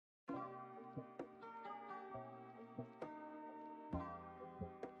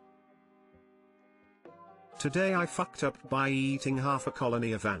Today I fucked up by eating half a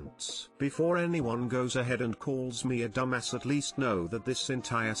colony of ants. Before anyone goes ahead and calls me a dumbass, at least know that this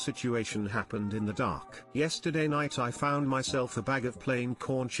entire situation happened in the dark. Yesterday night I found myself a bag of plain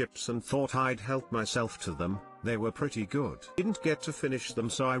corn chips and thought I'd help myself to them. They were pretty good. Didn't get to finish them,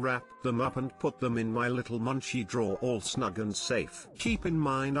 so I wrapped them up and put them in my little munchie drawer all snug and safe. Keep in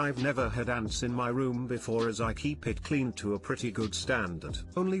mind I've never had ants in my room before, as I keep it clean to a pretty good standard.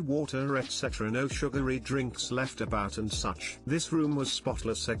 Only water etc, no sugary drinks left about and such. This room was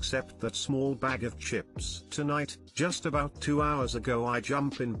spotless except that small bag of chips. Tonight, just about 2 hours ago, I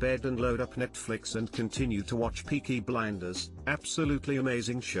jump in bed and load up Netflix and continue to watch Peaky Blinders. Absolutely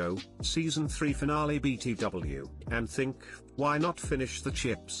amazing show, season 3 finale BTW. And think, why not finish the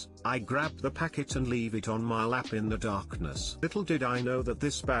chips? I grab the packet and leave it on my lap in the darkness. Little did I know that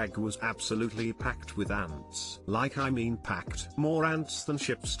this bag was absolutely packed with ants. Like, I mean packed. More ants than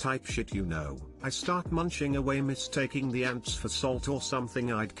chips type shit, you know. I start munching away, mistaking the ants for salt or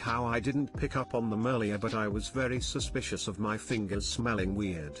something. I didn't pick up on them earlier, but I was very suspicious of my fingers smelling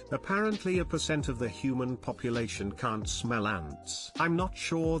weird. Apparently 1% of the human population can't smell ants. I'm not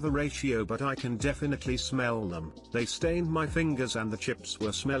sure the ratio, but I can definitely smell them. They stained my fingers and the chips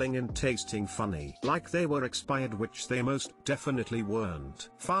were smelling and tasting funny, like they were expired, which they most definitely weren't.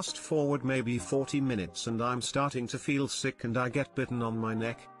 Fast forward maybe 40 minutes and I'm starting to feel sick and I get bitten on my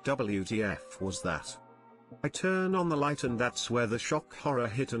neck. WTF was that? I turn on the light and that's where the shock horror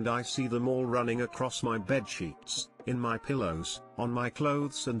hit, and I see them all running across my bed sheets, in my pillows, on my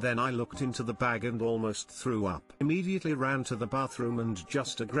clothes, and then I looked into the bag and almost threw up. Immediately ran to the bathroom and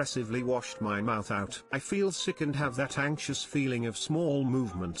just aggressively washed my mouth out. I feel sick and have that anxious feeling of small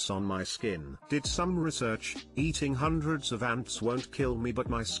movements on my skin. Did some research, eating hundreds of ants won't kill me, but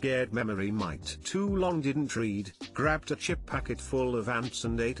my scared memory might. Too long, didn't read, grabbed a chip packet full of ants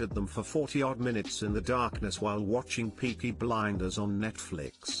and ate at them for 40 odd minutes in the darkness while watching Peaky Blinders on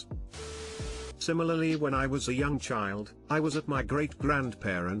Netflix. Similarly, when I was a young child, I was at my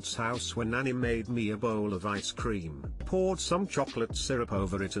great-grandparents' house when Nanny made me a bowl of ice cream, poured some chocolate syrup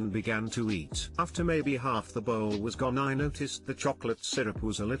over it and began to eat. After maybe half the bowl was gone, I noticed the chocolate syrup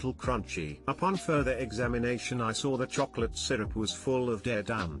was a little crunchy. Upon further examination, I saw the chocolate syrup was full of dead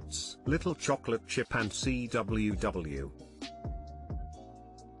ants. Little chocolate chip ant CWW.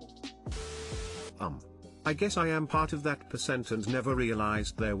 I guess I am part of that percent and never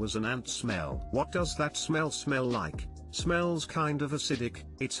realized there was an ant smell. What does that smell like? Smells kind of acidic,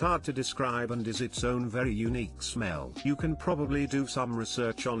 it's hard to describe and is its own very unique smell. You can probably do some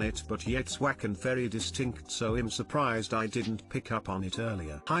research on it, but yeah, it's whack and very distinct, so I'm surprised I didn't pick up on it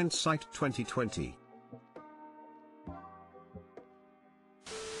earlier. Hindsight 2020.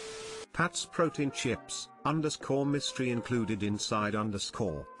 Pat's protein chips, mystery included inside .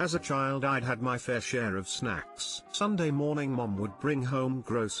 As a child I'd had my fair share of snacks. Sunday morning mom would bring home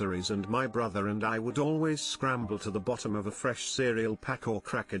groceries and my brother and I would always scramble to the bottom of a fresh cereal pack or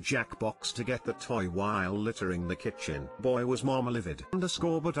Cracker Jack box to get the toy while littering the kitchen. Boy was mom livid.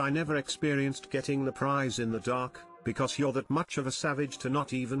 But I never experienced getting the prize in the dark, because you're that much of a savage to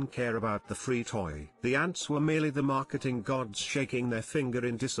not even care about the free toy. The ants were merely the marketing gods shaking their finger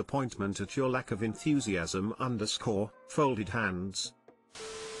in disappointment at your lack of enthusiasm . Folded hands.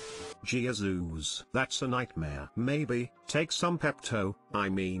 Jesus, that's a nightmare. Maybe, take some Pepto, I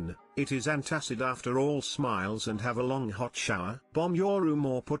mean, it is antacid after all. Smiles and have a long hot shower. Bomb your room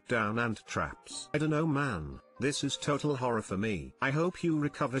or put down ant traps. I dunno, man, this is total horror for me. I hope you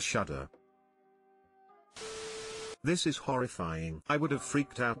recover. Shudder. This is horrifying. I would have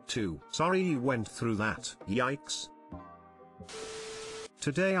freaked out too. Sorry you went through that. Yikes.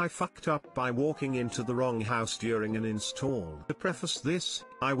 Today I fucked up by walking into the wrong house during an install. To preface this,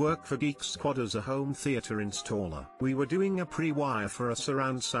 I work for Geek Squad as a home theater installer. We were doing a pre-wire for a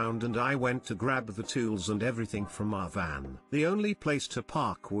surround sound and I went to grab the tools and everything from our van. The only place to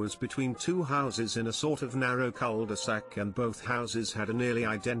park was between two houses in a sort of narrow cul-de-sac, and both houses had a nearly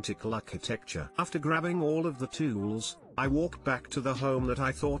identical architecture. After grabbing all of the tools, I walk back to the home that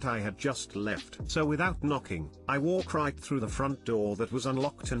I thought I had just left. So without knocking, I walk right through the front door that was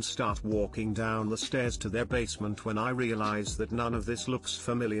unlocked and start walking down the stairs to their basement when I realize that none of this looks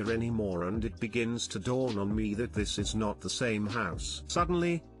familiar anymore, and it begins to dawn on me that this is not the same house.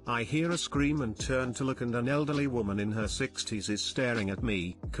 Suddenly, I hear a scream and turn to look, and an elderly woman in her 60s is staring at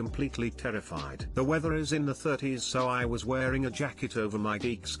me, completely terrified. The weather is in the 30s, so I was wearing a jacket over my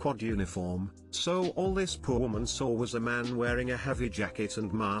Geek Squad uniform, so all this poor woman saw was a man wearing a heavy jacket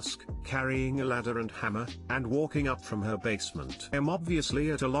and mask, carrying a ladder and hammer, and walking up from her basement. I am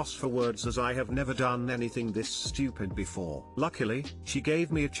obviously at a loss for words, as I have never done anything this stupid before. Luckily, she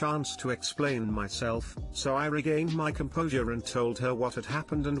gave me a chance to explain myself, so I regained my composure and told her what had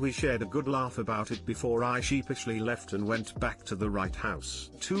happened, and we shared a good laugh about it before I sheepishly left and went back to the right house.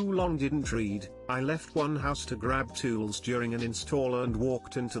 Too long didn't read. I left one house to grab tools during an installer and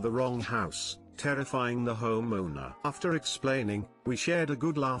walked into the wrong house, terrifying the homeowner. After explaining, we shared a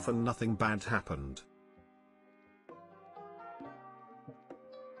good laugh and nothing bad happened.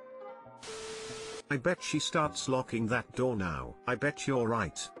 I bet she starts locking that door now. I bet you're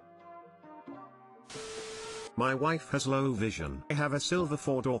right. My wife has low vision. I have a silver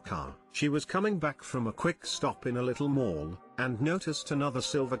 4-door car. She was coming back from a quick stop in a little mall, and noticed another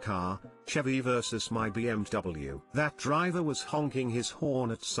silver car, Chevy versus my BMW. That driver was honking his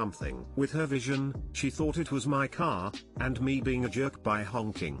horn at something. With her vision, she thought it was my car, and me being a jerk by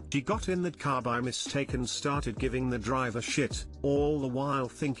honking. She got in that car by mistake and started giving the driver shit, all the while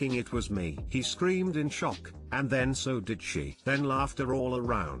thinking it was me. He screamed in shock, and then so did she. Then laughter all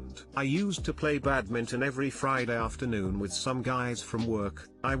around. I used to play badminton every Friday afternoon with some guys from work.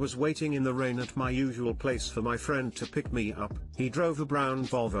 I was waiting in the rain at my usual place for my friend to pick me up. He drove a brown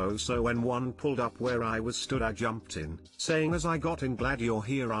Volvo, so when one pulled up where I was stood, I jumped in, saying as I got in, "Glad you're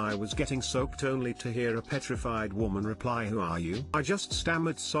here." I was getting soaked, only to hear a petrified woman reply, "Who are you?" I just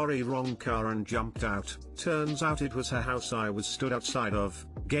stammered, "Sorry, wrong car," and jumped out. Turns out it was her house I was stood outside of.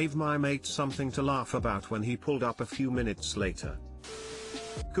 Gave my mate something to laugh about when he pulled up a few minutes later.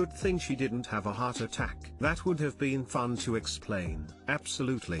 Good thing she didn't have a heart attack. That would have been fun to explain.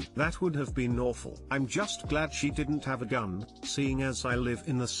 Absolutely. That would have been awful. I'm just glad she didn't have a gun, seeing as I live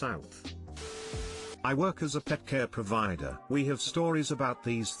in the South. I work as a pet care provider. We have stories about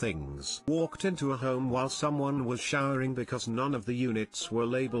these things. Walked into a home while someone was showering because none of the units were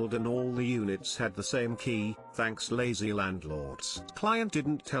labeled and all the units had the same key. Thanks, lazy landlords. Client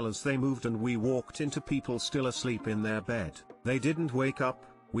didn't tell us they moved, and we walked into people still asleep in their bed. They didn't wake up.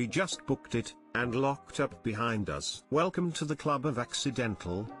 We just booked it, and locked up behind us. Welcome to the club of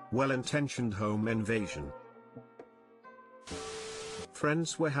accidental, well-intentioned home invasion.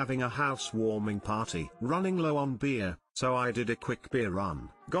 Friends were having a housewarming party. Running low on beer, so I did a quick beer run.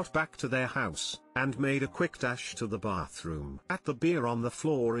 Got back to their house, and made a quick dash to the bathroom. At the beer on the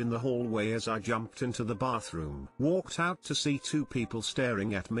floor in the hallway as I jumped into the bathroom. Walked out to see two people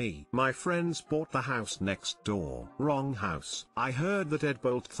staring at me. My friends bought the house next door. Wrong house. I heard the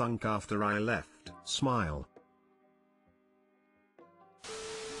deadbolt thunk after I left. Smile.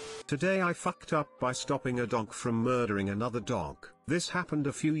 Today I fucked up by stopping a dog from murdering another dog. This happened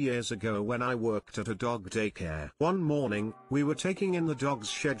a few years ago when I worked at a dog daycare. One morning, we were taking in the dogs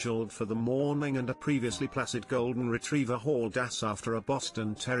scheduled for the morning, and a previously placid golden retriever hauled ass after a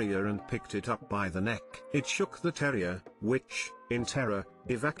Boston Terrier and picked it up by the neck. It shook the terrier, which, in terror,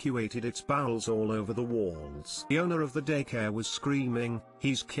 evacuated its bowels all over the walls. The owner of the daycare was screaming,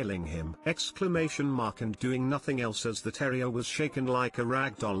 "He's killing him!" And doing nothing else as the terrier was shaken like a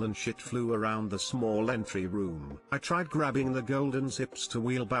rag doll and shit flew around the small entry room. I tried grabbing the golden zips to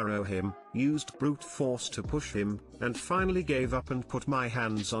wheelbarrow him, used brute force to push him, and finally gave up and put my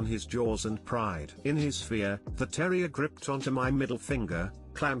hands on his jaws and pried. In his fear, the terrier gripped onto my middle finger,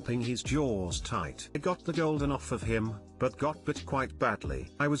 clamping his jaws tight. I got the golden off of him, but got bit quite badly.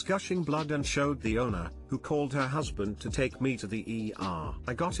 I was gushing blood and showed the owner, who called her husband to take me to the ER.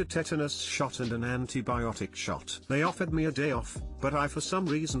 I got a tetanus shot and an antibiotic shot. They offered me a day off, but I for some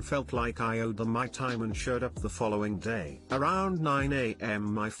reason felt like I owed them my time and showed up the following day. Around 9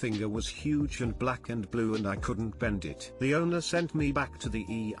 AM my finger was huge and black and blue and I couldn't bend it. The owner sent me back to the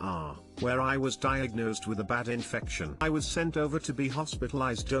ER, where I was diagnosed with a bad infection. I was sent over to be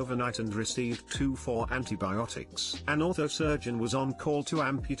hospitalized overnight and received 2-4 antibiotics. An orthosurgeon was on call to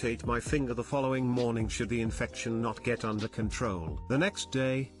amputate my finger the following morning should the infection not get under control. The next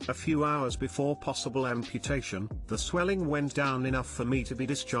day, a few hours before possible amputation, the swelling went down enough for me to be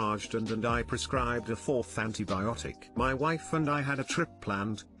discharged and I prescribed a 4th antibiotic. My wife and I had a trip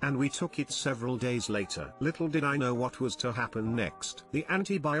planned, and we took it several days later. Little did I know what was to happen next. The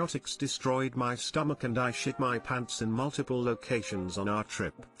antibiotics destroyed my stomach and I shit my pants in multiple locations on our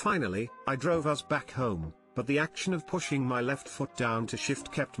trip. Finally, I drove us back home, but the action of pushing my left foot down to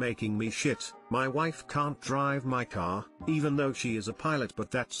shift kept making me shit. My wife can't drive my car, even though she is a pilot,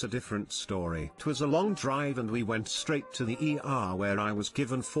 but that's a different story. It was a long drive and we went straight to the ER where I was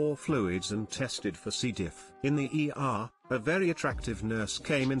given 4 fluids and tested for C. diff. In the ER, a very attractive nurse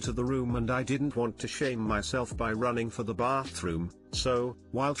came into the room and I didn't want to shame myself by running for the bathroom, so,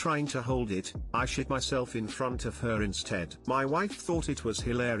 while trying to hold it, I shit myself in front of her instead. My wife thought it was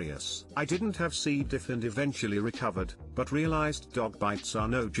hilarious. I didn't have C. diff and eventually recovered, but realized dog bites are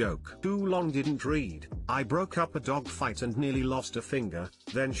no joke. Too long didn't read. I broke up a dog fight and nearly lost a finger,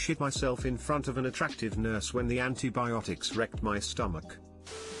 then shit myself in front of an attractive nurse when the antibiotics wrecked my stomach.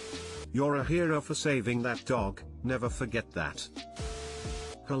 You're a hero for saving that dog, never forget that.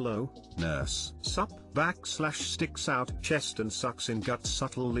 Hello, nurse. Sup, / sticks out chest and sucks in gut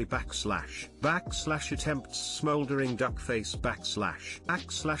subtly / attempts smoldering duck face /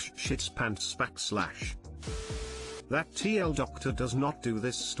 shits pants / That TL doctor does not do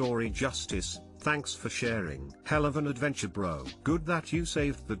this story justice. Thanks for sharing. Hell of an adventure, bro. Good that you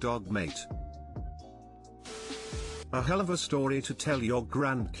saved the dog, mate. A hell of a story to tell your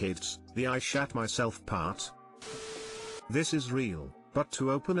grandkids, the I shat myself part. This is real, but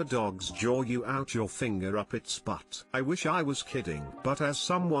to open a dog's jaw you out your finger up its butt. I wish I was kidding, but as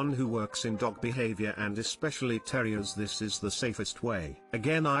someone who works in dog behavior and especially terriers, this is the safest way.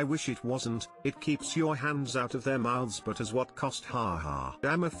 Again, I wish it wasn't. It keeps your hands out of their mouths, but as what cost? Haha.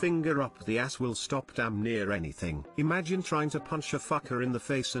 Damn, a finger up the ass will stop damn near anything. Imagine trying to punch a fucker in the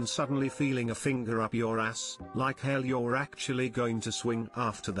face and suddenly feeling a finger up your ass. Like hell, you're actually going to swing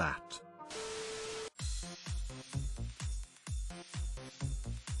after that.